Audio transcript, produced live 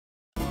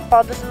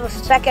Oh, this is the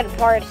second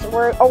part. So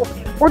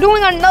we're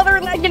doing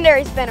another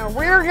legendary spinner.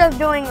 We're just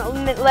doing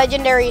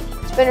legendary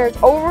spinners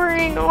over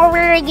and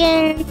over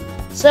again.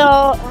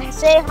 So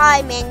say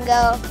hi,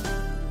 Mango.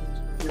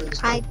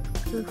 Hi,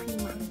 Goofy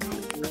Mango.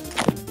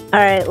 All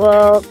right.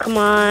 Well, come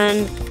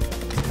on.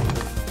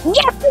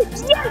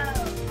 Yes,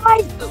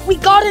 guys, we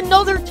got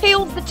another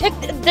Tails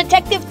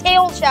Detective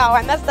Tails Chow.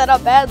 I messed that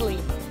up badly.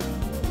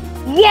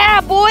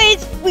 Yeah,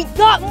 boys, we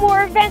got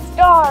more event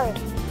stars.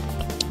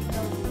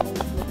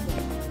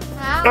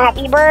 How?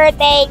 Happy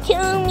birthday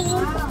to me.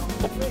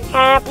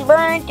 Happy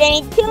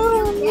birthday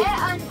to me.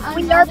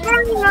 We are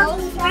burning up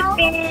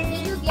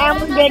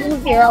and we're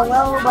getting 0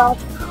 Robux.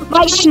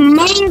 My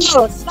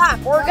mango, stop.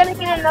 We're gonna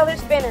get another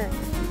spinner.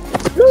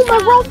 No, my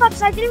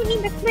Robux, I didn't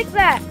mean to click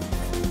that.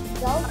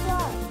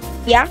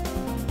 Yeah?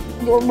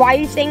 Why are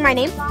you saying my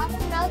name? Got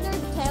another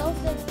Tails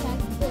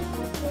Detective.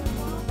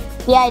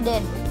 Yeah, I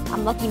did.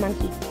 I'm Lucky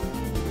Monkey.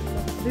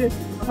 This,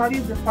 how do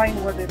you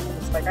define what it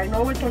means? Like, I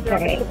know what you're doing.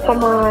 Okay,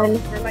 come on.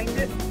 Behind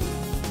it.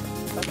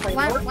 That's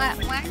my word. What?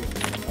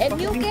 If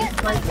you get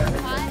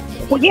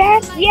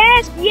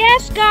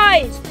Yes,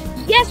 guys.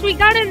 Yes, we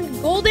got a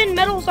golden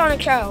medal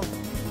Sonic Chow.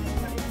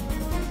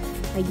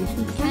 Can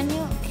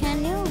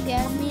you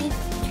get me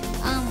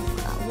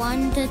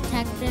one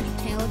Detective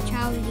Tail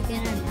Chow? You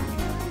get another.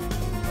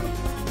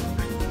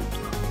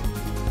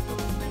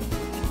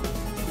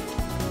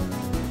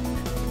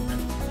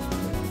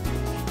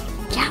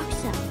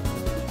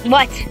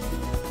 What?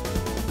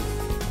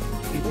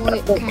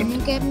 Wait, can you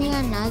give me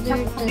another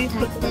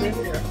detective?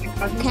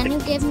 Can you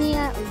give me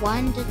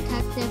one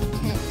Detective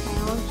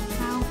Tails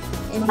Chow?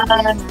 And you get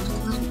another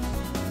one?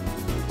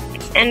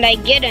 And I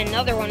get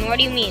another one. What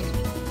do you mean?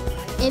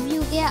 If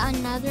you get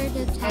another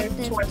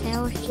Detective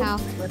Tails Chow,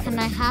 can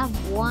I have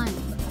one?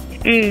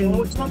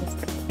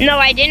 No,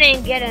 I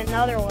didn't get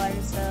another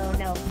one, so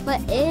no. But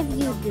if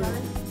you do,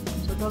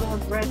 So the other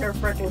one's red hair,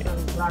 freckles,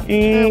 and black.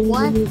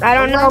 I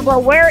don't know,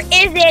 but where is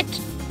it?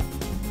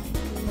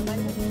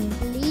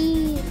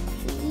 please.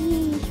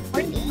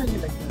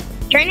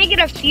 Trying to get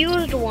a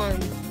fused one.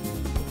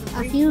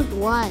 A fused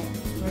what?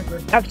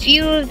 A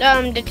fused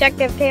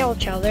Detective Tail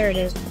Chow. There it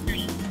is.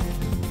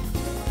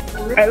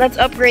 Alright, let's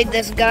upgrade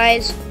this,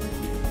 guys.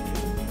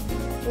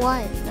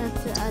 What?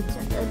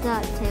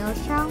 That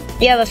Tails Chow?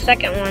 Yeah, the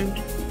second one.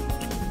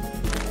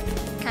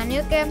 Can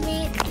you give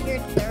me your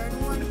third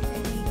one?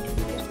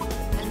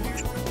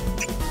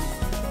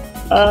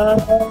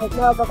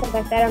 No, because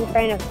I said I'm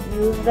trying to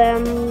fuse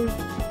them.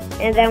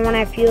 And then when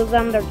I fuse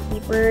them, they're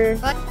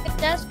keepers. But if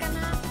that's gonna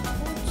have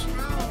full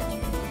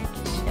challenge,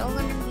 it's still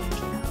gonna be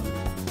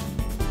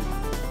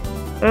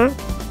Huh?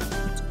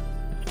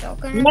 still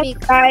gonna be Look,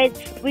 guys,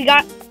 we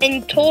got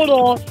in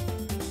total.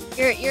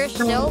 you're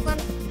still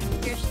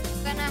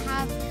gonna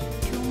have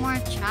 2 more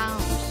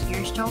chows.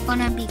 You're still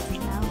gonna be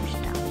close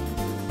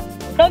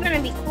though. Still gonna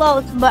be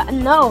close, but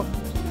no.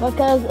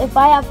 Because if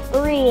I have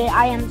 3,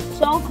 I am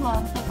so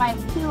close. If I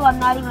have 2, I'm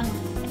not even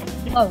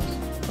close.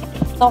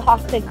 So I'll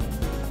have to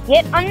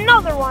get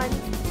another one.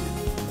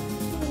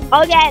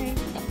 Again.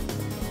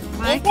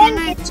 Why And can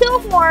then I? get 2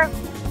 more.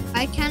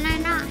 Why can I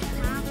not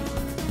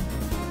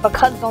have?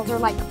 Because those are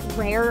like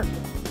rare.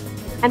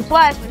 And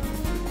plus,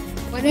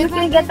 What you if I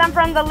can get them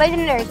from the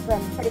legendary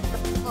spin.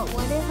 But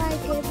what if I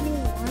give you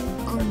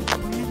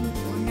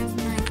one of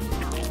my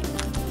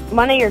chows?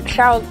 One of your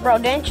chows, bro.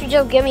 Didn't you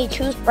just give me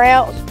 2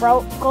 sprout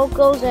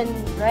cocos and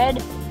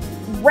red?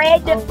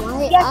 Yes,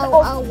 A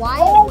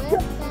white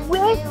with-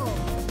 wisp and tails.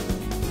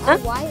 Huh? A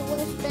white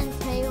wisp and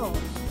tails.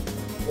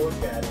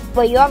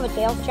 But you have a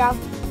tails chow?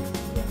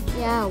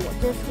 Yeah,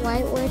 just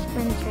white wisp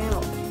and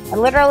tails. I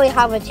literally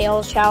have a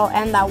tails chow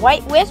and that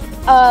white wisp.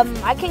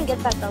 I can get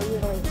that though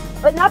usually,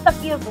 but not the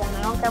fused one.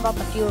 I don't care about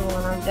the fused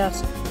one. I'm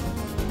just.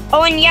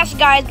 Oh, and yes,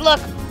 guys,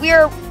 look,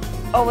 we're.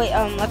 Oh wait,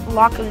 let's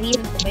lock these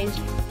boys.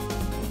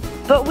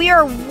 But we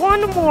are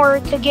 1 more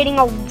to getting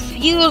a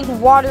fused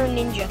water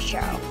ninja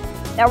chow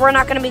that we're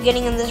not gonna be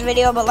getting in this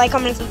video. But like,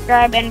 comment,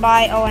 subscribe, and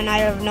bye. Oh, and I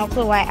have no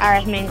clue why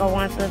Iris Mango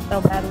wants this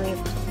so badly.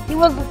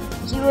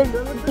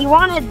 He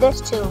wanted this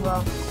too,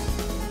 bro.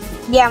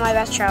 Yeah, my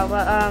best chow,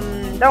 but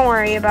don't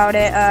worry about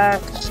it.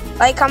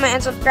 Like, comment,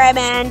 and subscribe,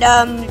 and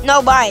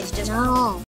no buys. Just No.